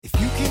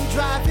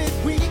drive it,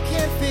 we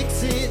can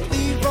fix it.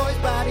 Leroy's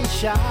Body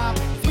Shop.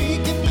 We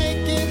can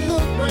make it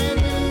look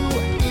brand new.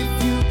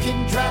 If you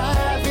can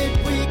drive it,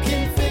 we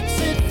can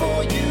fix it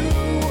for you.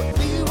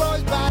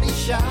 Leroy's Body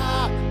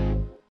Shop.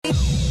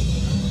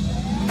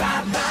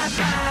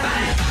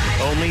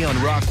 Only on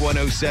Rock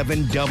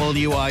 107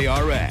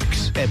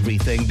 WIRX.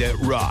 Everything that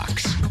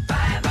rocks.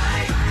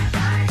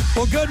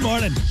 Well, good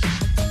morning.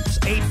 It's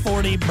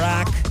 8:40,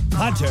 Brock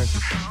Hunter.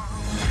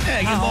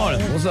 Hey, good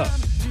morning. What's up?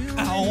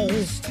 Ow.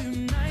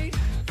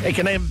 Hey,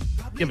 can I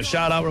give a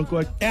shout out real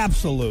quick?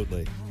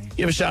 Absolutely.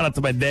 Give a shout out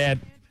to my dad.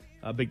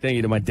 A big thank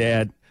you to my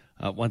dad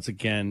once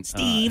again,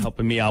 Steve.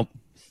 helping me out.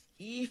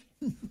 Steve.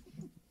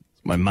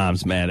 My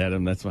mom's mad at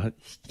him. That's why.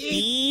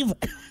 Steve.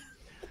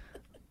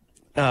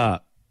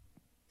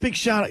 Big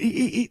shout out.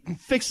 He's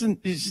fixing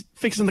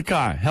the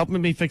car,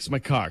 helping me fix my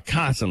car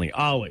constantly,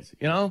 always.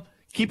 You know,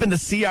 keeping the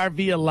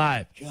CRV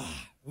alive. God,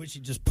 we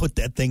should just put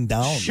that thing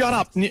down. Shut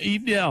up. You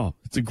know,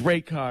 it's a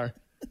great car.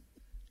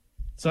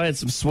 So I had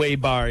some sway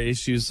bar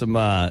issues, some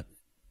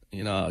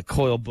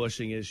coil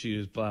bushing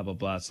issues, blah, blah,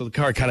 blah. So the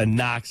car kind of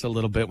knocks a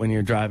little bit when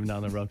you're driving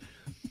down the road.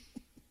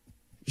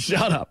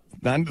 Shut up.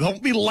 Man.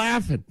 Don't be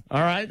laughing.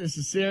 All right? This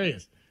is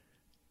serious.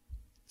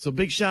 So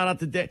big shout out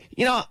to Dad.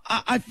 You know,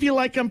 I feel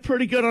like I'm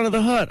pretty good under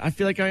the hood. I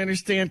feel like I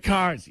understand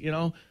cars, you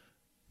know.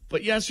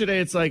 But yesterday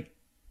it's like,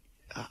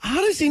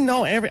 how does he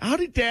know how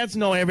do dads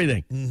know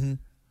everything? Mm-hmm.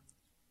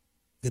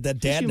 Get that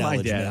dad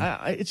knowledge,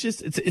 man.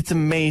 It's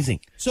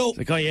amazing. So it's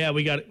like, oh yeah,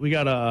 we got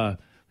to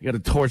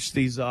torch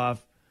these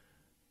off.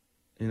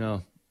 You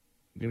know,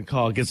 I'm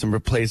gonna get some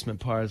replacement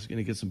parts.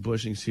 Gonna get some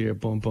bushings here.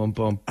 Boom, boom,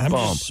 boom. I'm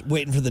boom. just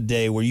waiting for the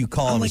day where you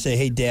call him and say,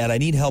 "Hey, Dad, I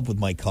need help with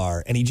my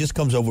car," and he just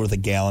comes over with a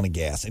gallon of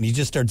gas and he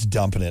just starts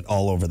dumping it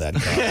all over that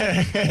car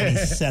and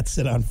he sets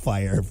it on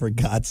fire. For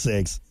God's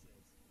sakes,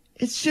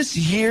 it's just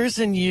years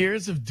and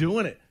years of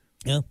doing it.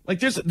 Yeah,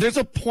 like there's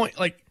a point.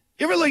 Like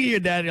you ever look at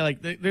your dad, and you're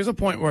like, there's a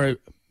point where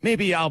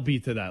maybe I'll be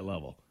to that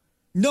level.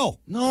 No,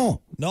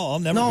 I'll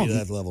never be to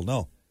that level.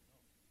 No.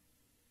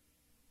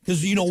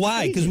 Because you know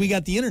why? Because we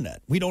got the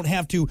internet. We don't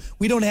have to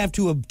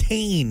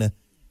obtain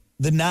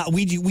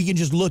we can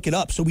just look it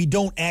up. So we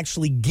don't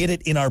actually get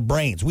it in our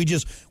brains. We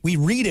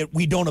read it.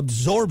 We don't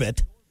absorb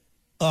it.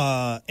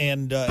 Yeah.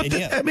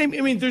 I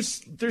mean,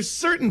 there's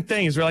certain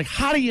things where like,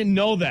 how do you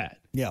know that?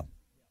 Yeah.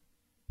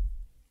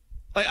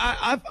 Like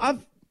I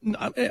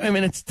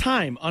mean, it's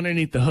time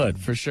underneath the hood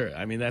for sure.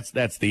 I mean,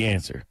 that's the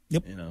answer.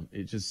 Yep. You know,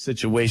 it's just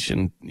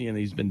situation. You know,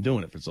 he's been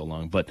doing it for so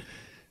long, but.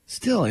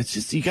 Still, it's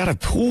just you got a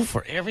tool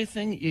for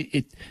everything.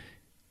 You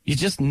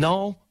just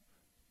know.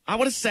 I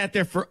would have sat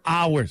there for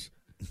hours,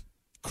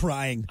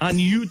 crying on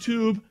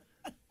YouTube,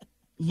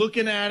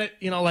 looking at it.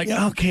 You know, like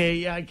okay,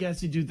 yeah, I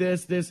guess you do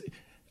this.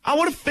 I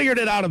would have figured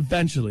it out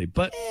eventually,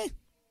 but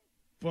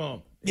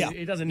boom. Yeah,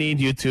 he doesn't need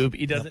YouTube.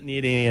 He doesn't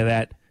need any of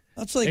that.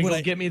 That's like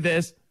when get me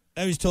this.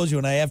 I always told you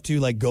when I have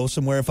to like go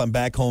somewhere, if I'm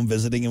back home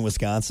visiting in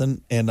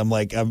Wisconsin and I'm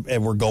like,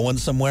 and we're going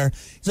somewhere,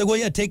 he's like, well,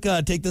 yeah, take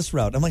this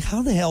route. I'm like,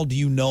 how the hell do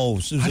you know?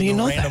 How do you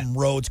know random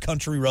roads,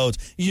 country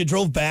roads? You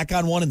drove back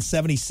on one in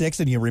 76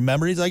 and you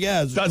remember? He's like,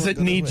 yeah. Does it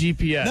need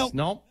GPS?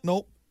 Nope.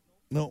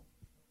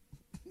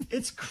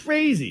 It's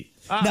crazy.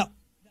 Now,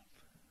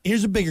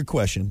 here's a bigger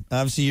question.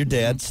 Obviously, your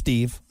dad,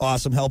 Steve,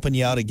 awesome, helping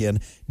you out again.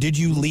 Did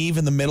you leave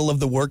in the middle of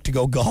the work to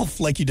go golf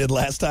like you did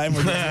last time?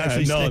 Or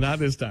did you not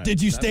this time.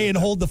 Did you stay and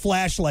hold the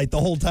flashlight the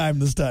whole time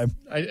this time?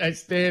 I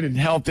stayed and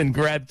helped and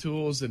grabbed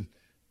tools and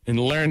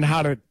learned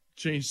how to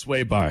change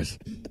sway bars.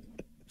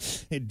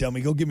 Hey, dummy,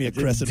 go give me a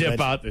crescent.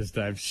 Dip out this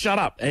time. Shut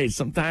up. Hey,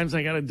 sometimes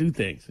I got to do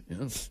things. You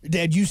know?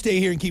 Dad, you stay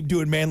here and keep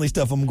doing manly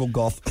stuff. I'm going to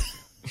go golf.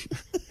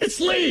 It's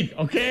league,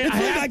 okay? I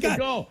have to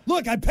go.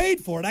 Look, I paid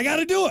for it. I got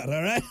to do it,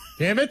 all right?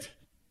 Damn it.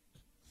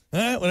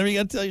 All right, whatever you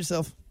got to tell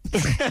yourself.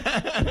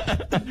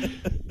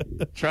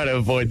 Try to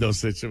avoid those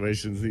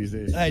situations these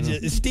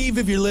days. Steve,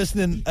 if you're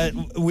listening,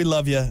 we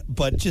love you,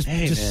 but just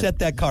set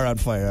that car on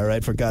fire, all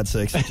right? For God's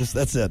sakes,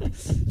 that's it.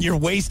 You're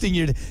wasting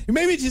your.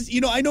 Maybe just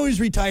I know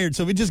he's retired,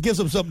 so it just gives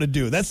him something to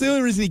do. That's the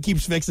only reason he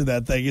keeps fixing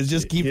that thing is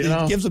just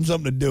it gives him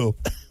something to do.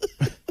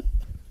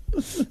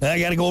 I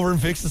got to go over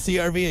and fix the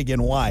CRV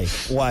again. Why?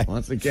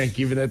 Once again,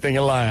 keeping that thing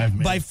alive,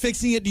 man. By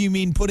fixing it, do you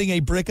mean putting a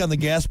brick on the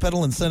gas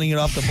pedal and sending it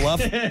off the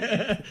bluff?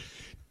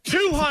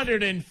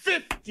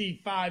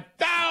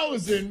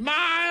 255,000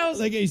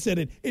 miles. Like I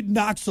said, it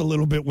knocks a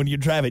little bit when you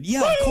drive it.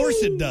 Yeah, Woo! Of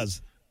course it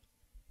does.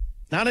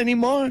 Not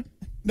anymore.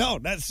 No,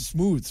 that's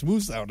smooth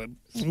sounding.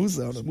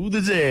 Smooth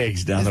as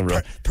eggs down the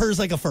road. Purrs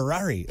like a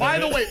Ferrari. By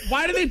the way,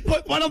 why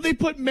don't they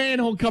put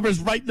manhole covers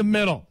right in the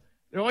middle?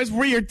 They're always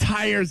where your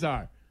tires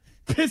are.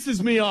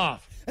 Pisses me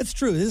off. That's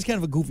true. This is kind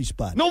of a goofy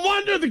spot. No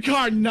wonder the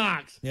car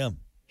knocks. Yeah.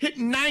 Hit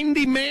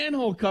 90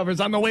 manhole covers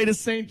on the way to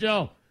St.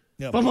 Joe.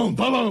 Yep. Boom,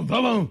 boom,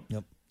 boom.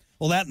 Yep.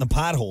 Well, that and the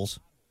potholes,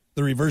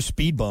 the reverse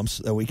speed bumps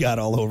that we got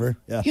all over.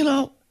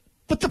 Yeah.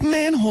 But the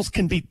manholes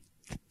can be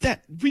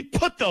that. We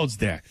put those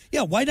there.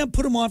 Yeah, why not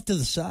put them off to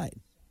the side?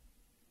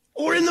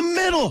 Or in the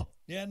middle.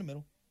 Yeah, in the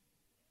middle.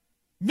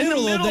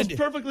 Middle is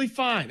perfectly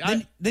fine.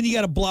 Then you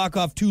got to block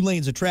off 2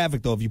 lanes of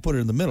traffic, though, if you put it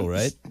in the middle,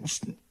 right?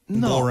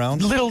 go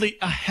around? Literally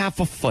a half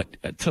a foot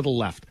to the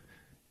left.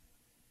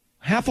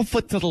 Half a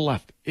foot to the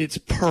left. It's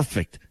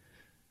perfect.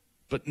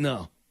 But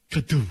no.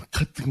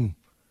 Ka-doom.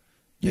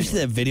 You see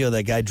that video of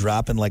that guy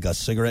dropping like a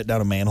cigarette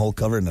down a manhole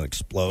cover and it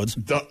explodes?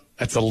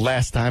 That's the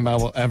last time I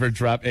will ever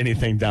drop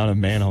anything down a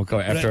manhole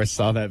cover after I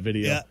saw that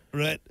video. Yeah,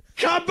 right.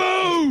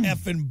 Kaboom!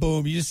 Effing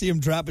boom. You just see him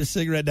drop his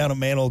cigarette down a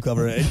manhole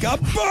cover and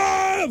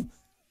kaboom!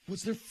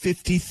 Was there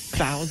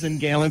 50,000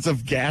 gallons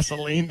of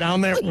gasoline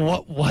down there?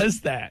 What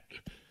was that?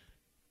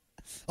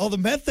 Oh, the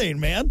methane,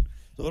 man.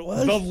 That's what it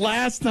was. The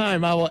last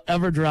time I will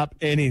ever drop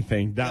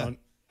anything down.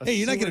 Hey,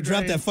 you're not going to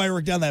drop that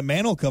firework down that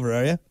manhole cover,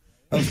 are you?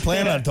 I was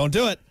planning on it. Don't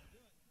do it.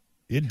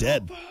 You're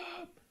dead.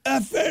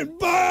 Effing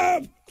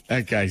Bob!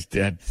 That guy's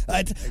dead.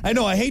 I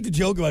know. I hate to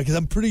joke about it because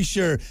I'm pretty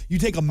sure you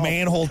take a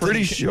manhole.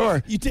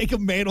 You take a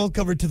manhole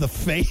cover to the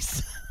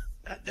face.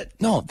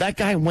 No, that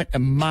guy went a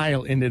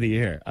mile into the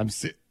air.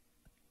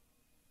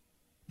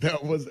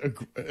 That was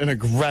an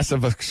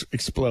aggressive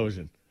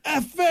explosion.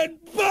 Effing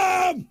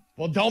Bob!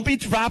 Well, don't be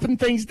dropping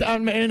things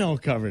down manhole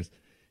covers.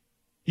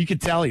 You could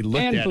tell he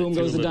looked at it. And boom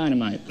goes the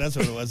dynamite. That's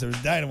what it was. There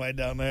was dynamite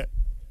down there.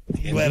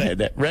 You had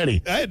that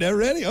ready. I had that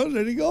ready. Oh,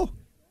 there you go.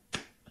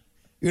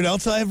 You know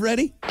what else I have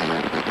ready?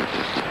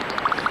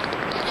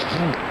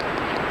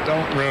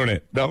 Don't ruin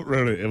it. Don't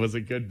ruin it. It was a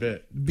good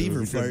bit.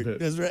 Beaver fart.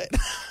 That's right.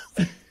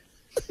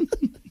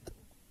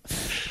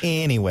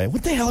 Anyway,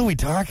 what the hell are we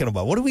talking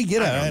about? What do we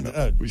get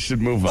at? We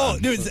should move on. Oh,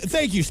 dude,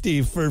 thank you,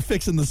 Steve, for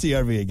fixing the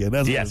CRV again.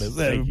 That's yes,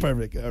 what it is.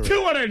 Perfect. All right.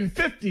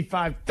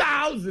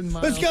 255,000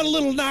 miles. It's got a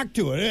little knock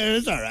to it.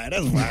 It's all right.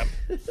 That's fine.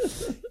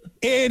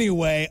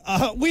 Anyway,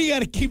 we got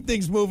to keep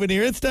things moving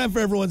here. It's time for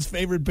everyone's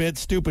favorite bit,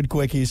 Stupid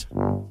Quickies.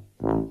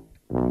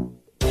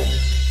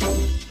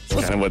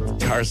 It's kind of what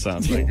the car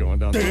sounds like going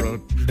down the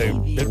road.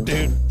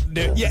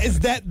 Yeah,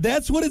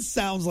 that's what it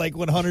sounds like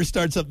when Hunter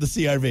starts up the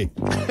CRV.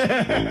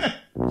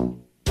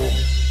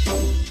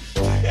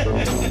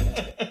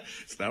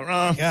 It's not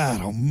wrong.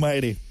 God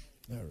almighty.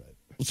 All right.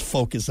 Let's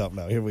focus up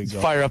now. Here we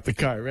go. Fire up the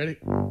car. Ready?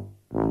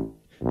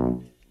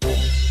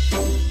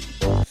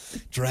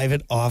 Drive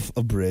it off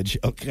a bridge,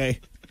 okay?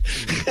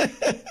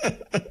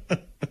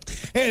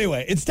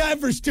 Anyway, it's time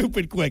for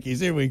Stupid Quickies.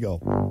 Here we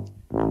go.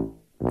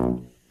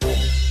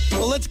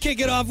 Well, let's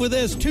kick it off with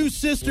this. 2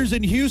 sisters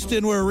in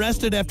Houston were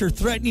arrested after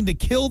threatening to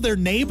kill their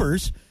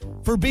neighbors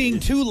for being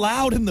too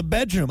loud in the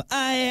bedroom.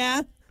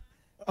 Yeah.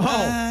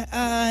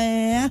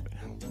 Yeah.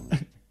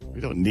 We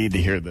don't need to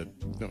hear that.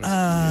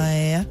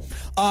 Yeah.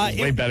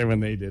 Way better when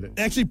they did it.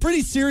 Actually,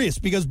 pretty serious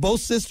because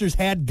both sisters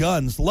had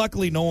guns.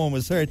 Luckily, no one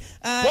was hurt.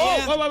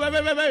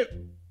 Whoa, wait.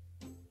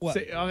 What?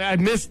 I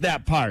missed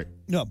that part.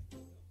 No.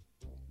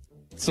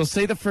 So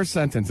say the first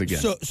sentence again.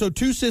 So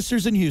 2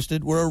 sisters in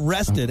Houston were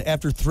arrested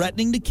after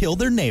threatening to kill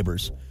their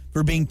neighbors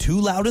for being too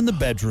loud in the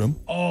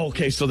bedroom. Oh,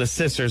 okay. So the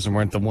sisters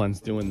weren't the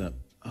ones doing the...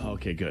 Oh,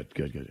 okay, good.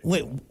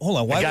 Wait, hold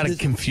on. Why I got it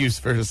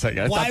confused for a second.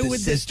 I thought the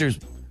sisters...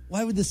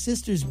 Why would the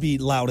sisters be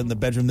loud in the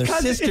bedroom? They're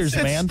sisters,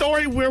 it's man. It's a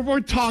story where we're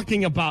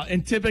talking about,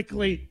 and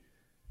typically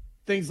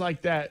things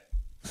like that.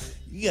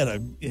 You gotta...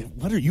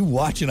 What are you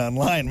watching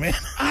online, man?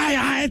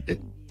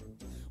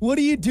 What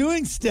are you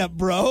doing, step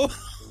bro?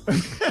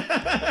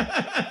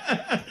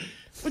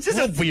 Which is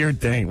a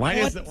weird thing.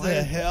 Why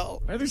the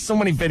hell? Why are there so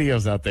many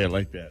videos out there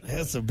like that?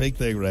 That's a big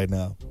thing right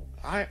now.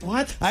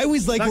 What? I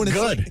always like when it's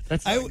good. like,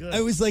 That's not good. I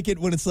always like it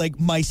when it's like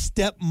my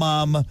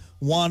stepmom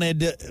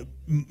wanted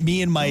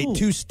me and my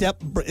 2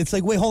 step. It's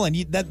like, wait, hold on.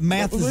 That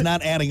math is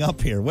not adding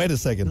up here. Wait a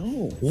second.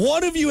 No.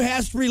 One of you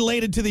has to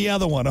relate to the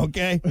other one,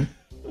 okay?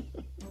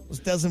 This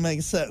doesn't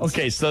make sense.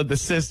 Okay, so the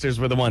sisters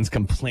were the ones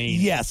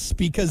complaining. Yes,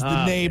 because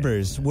the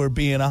neighbors were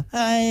being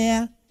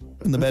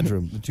in the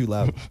bedroom. They're too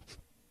loud.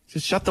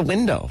 Just shut the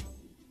window.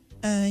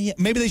 Yeah.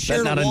 Maybe they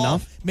shared not a wall.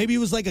 enough? Maybe it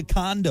was like a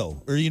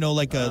condo or,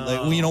 like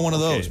one of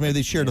those. Maybe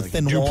they shared a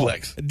thin wall.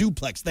 Duplex. A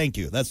duplex. Thank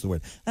you. That's the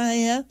word.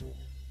 Yeah.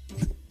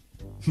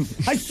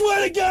 I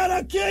swear to God,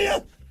 I'll kill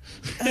you.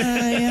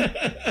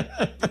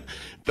 Yeah.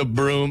 The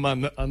broom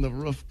on the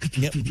roof.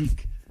 Yep.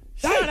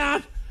 Shut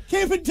up.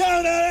 Keep it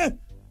down,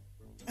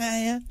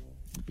 yeah.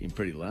 Being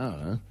pretty loud,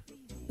 huh?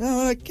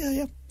 Oh, I'll kill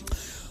you.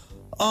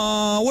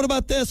 What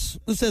about this?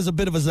 This has a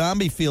bit of a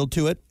zombie feel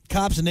to it.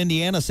 Cops in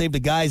Indiana saved a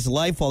guy's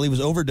life while he was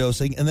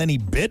overdosing, and then he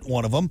bit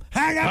one of them.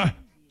 Hang up!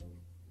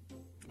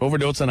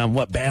 Overdosing on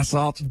what? Bath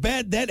salts?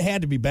 That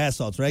had to be bath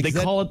salts, right? They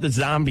call it the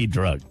zombie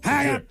drug.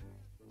 Hang up!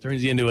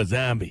 Turns you into a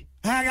zombie.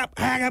 Hang up!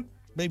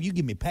 Baby, you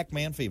give me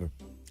Pac-Man fever.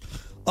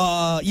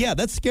 Yeah,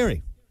 that's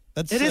scary.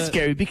 It is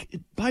scary because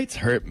bites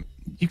hurt.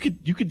 You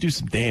could do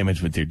some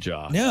damage with your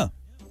jaw. Yeah.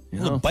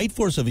 The bite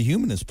force of a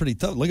human is pretty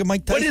tough. Look at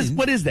Mike Tyson.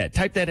 What is that?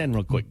 Type that in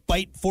real quick.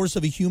 Bite force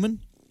of a human?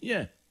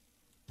 Yeah.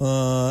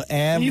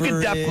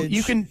 Average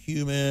you can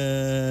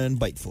human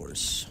bite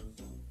force.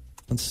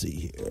 Let's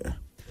see here.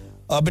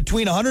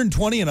 Between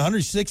 120 and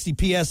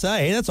 160 psi.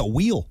 Hey, that's a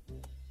wheel.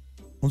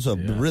 That's a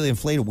really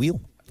inflated wheel.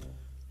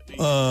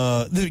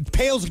 The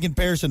pales in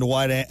comparison to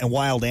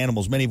wild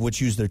animals, many of which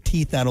use their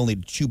teeth not only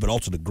to chew but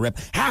also to grip.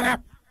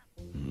 What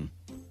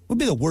would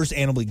be the worst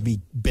animal to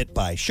be bit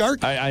by?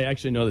 Shark? I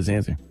actually know this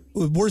answer.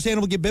 Worst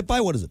animal get bit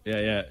by? What is it?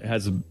 Yeah. It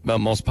has the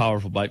most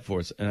powerful bite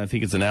force, and I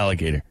think it's an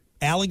alligator.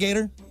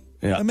 Alligator?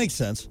 Yeah. That makes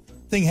sense.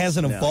 Thing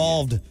hasn't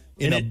evolved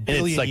in a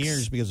billion like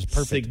years because it's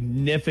perfect.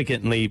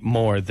 Significantly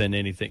more than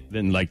anything,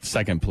 than like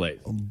second place.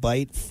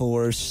 Bite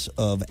force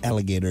of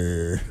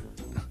alligator.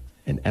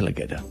 An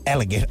alligator.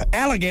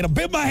 Alligator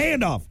bit my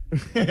hand off.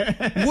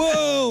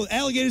 Whoa.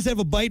 Alligators have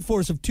a bite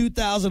force of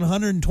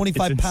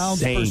 2,125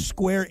 pounds per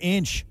square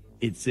inch.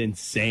 It's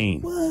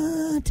insane.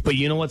 What? But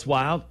you know what's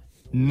wild?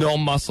 No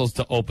muscles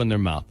to open their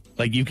mouth.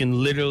 Like you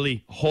can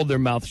literally hold their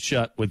mouth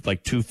shut with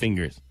like 2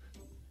 fingers.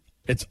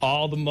 It's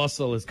all the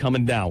muscle is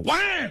coming down.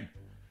 Wham!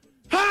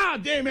 Ha!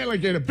 Damn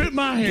alligator bit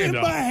my hand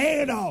off. Bit my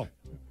hand off.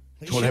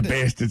 Tore that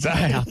bastard's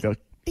eye out.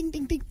 Ding,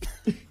 ding, ding.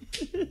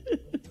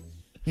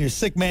 You're a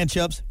sick man,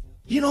 Chubbs.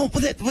 You know,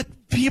 what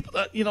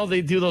people,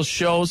 they do those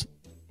shows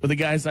where the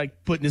guy's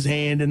like putting his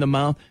hand in the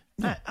mouth.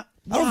 I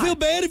don't feel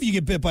bad if you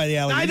get bit by the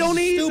alligator. I don't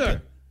It's either.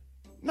 stupid.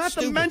 Not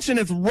to mention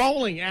it's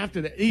rolling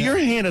after that. Your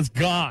hand is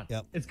gone.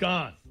 Yep. It's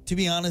gone. To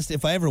be honest,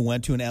 if I ever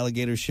went to an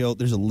alligator show,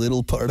 there's a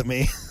little part of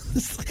me,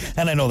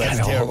 and I know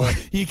that's terrible.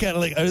 You kind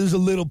of like, there's a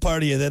little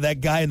part of you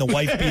that guy in the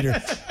wife beater,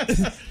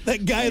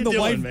 that guy in the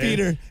wife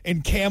beater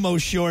and camo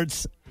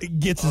shorts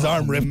gets his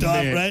arm ripped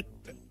off, right?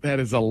 That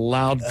is a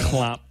loud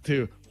clop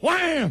too.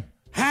 Wham!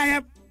 High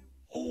up.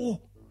 Oh.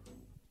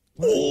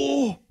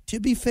 To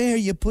be fair,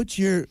 you put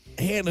your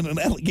hand in an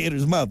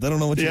alligator's mouth. I don't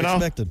know what you're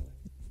expecting.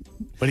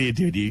 What do?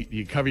 Do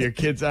you cover your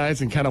kid's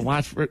eyes and kind of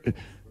watch for it?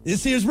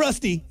 This here's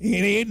Rusty, and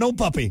he ain't no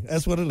puppy.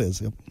 That's what it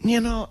is. Yep.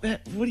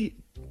 What do you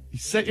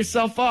set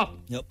yourself up?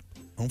 Yep.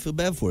 I don't feel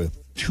bad for you.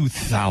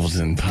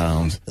 2,000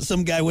 pounds.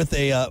 Some guy with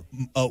a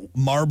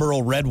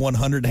Marlboro Red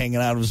 100 hanging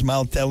out of his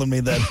mouth telling me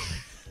that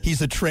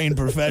he's a trained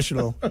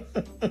professional.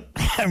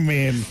 I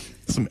mean,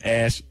 some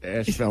ash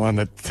fell on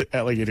the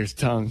alligator's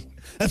tongue.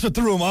 That's what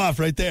threw him off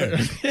right there.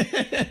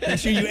 Make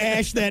sure you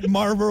ash that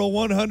Marlboro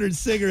 100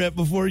 cigarette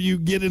before you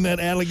get in that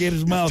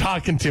alligator's mouth.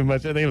 Talking too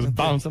much. I think it was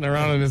bouncing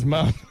around in his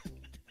mouth.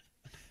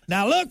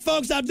 Now, look,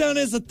 folks, I've done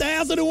this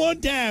 1,001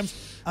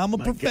 times. I'm a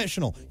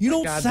professional. You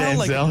don't sound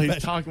like a professional.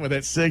 He's talking with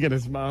that cig in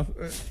his mouth.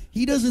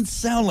 He doesn't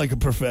sound like a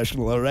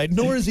professional, all right?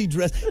 Nor is he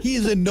dressed. He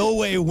is in no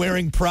way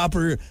wearing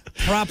proper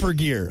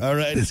gear, all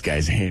right? This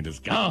guy's hand is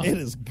gone. It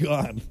is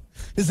gone.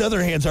 His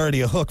other hand's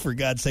already a hook, for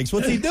God's sakes.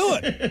 What's he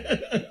doing?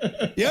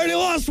 He already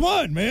lost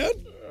one, man.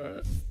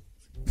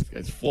 This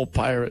guy's full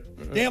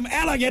pirate. Damn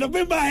alligator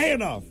bit my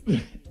hand off.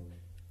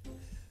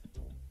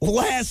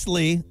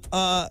 Lastly,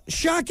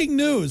 shocking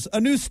news.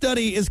 A new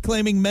study is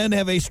claiming men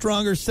have a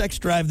stronger sex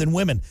drive than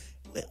women.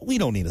 We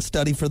don't need a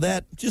study for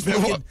that. Just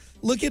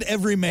look at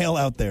every male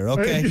out there,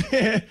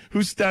 okay?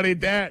 Who studied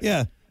that?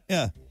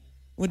 Yeah.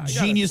 What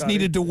genius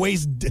needed to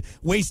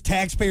waste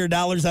taxpayer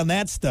dollars on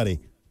that study?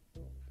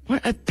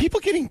 What, are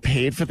people getting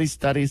paid for these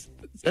studies?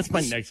 That's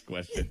my next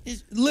question.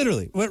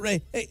 Literally. What,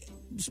 Ray? Hey,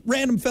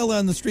 random fella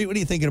on the street, what are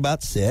you thinking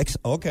about? Sex.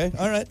 Okay,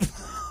 all right.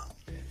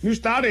 New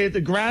study, the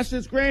grass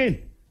is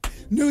green.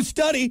 New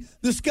study,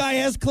 the sky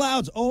has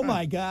clouds. Oh,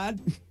 my God.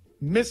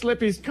 Miss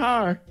Lippy's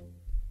car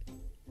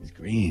is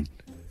green.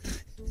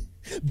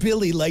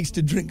 Billy likes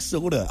to drink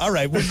soda. All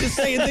right, we're just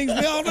saying things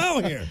we all know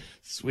here.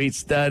 Sweet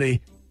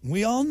study.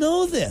 We all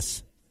know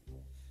this.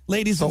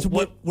 Ladies, so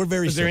we're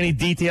very Is there any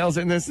details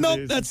in this?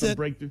 Nope, that's it.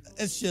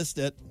 That's just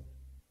it.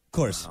 Of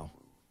course. Wow.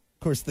 Of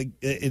course,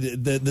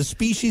 the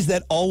species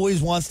that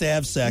always wants to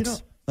have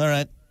sex. All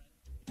right.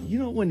 You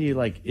know when you,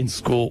 like, in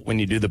school, when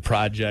you do the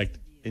project,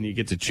 and you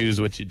get to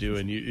choose what you do,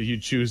 and you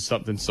choose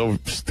something so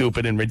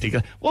stupid and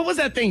ridiculous. What was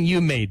that thing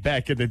you made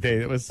back in the day?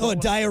 That was a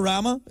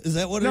diorama? Is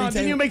that what? No,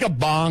 didn't you make a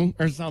bong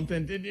or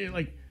something? Didn't you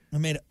like?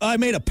 I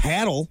made a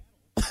paddle.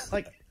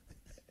 Like,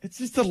 it's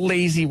just a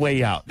lazy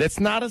way out. That's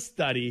not a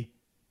study.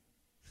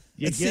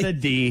 You get a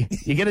D.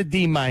 You get a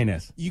D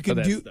minus. You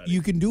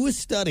can do a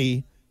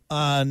study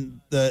on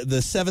the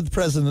 7th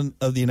president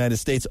of the United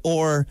States,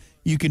 or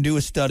you can do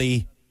a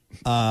study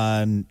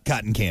on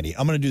cotton candy.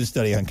 I'm going to do the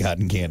study on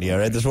cotton candy, all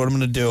right? That's what I'm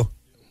going to do.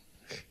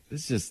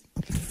 It's just...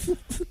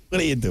 What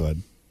are you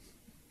doing?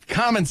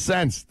 Common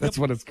sense. That's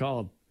what it's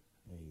called.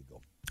 There you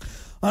go.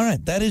 All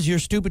right, that is your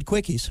stupid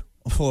quickies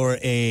for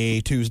a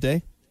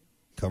Tuesday.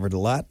 Covered a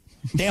lot.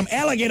 Damn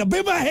alligator,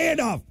 bit my hand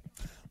off.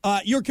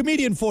 Your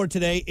comedian for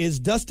today is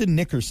Dustin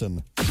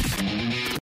Nickerson.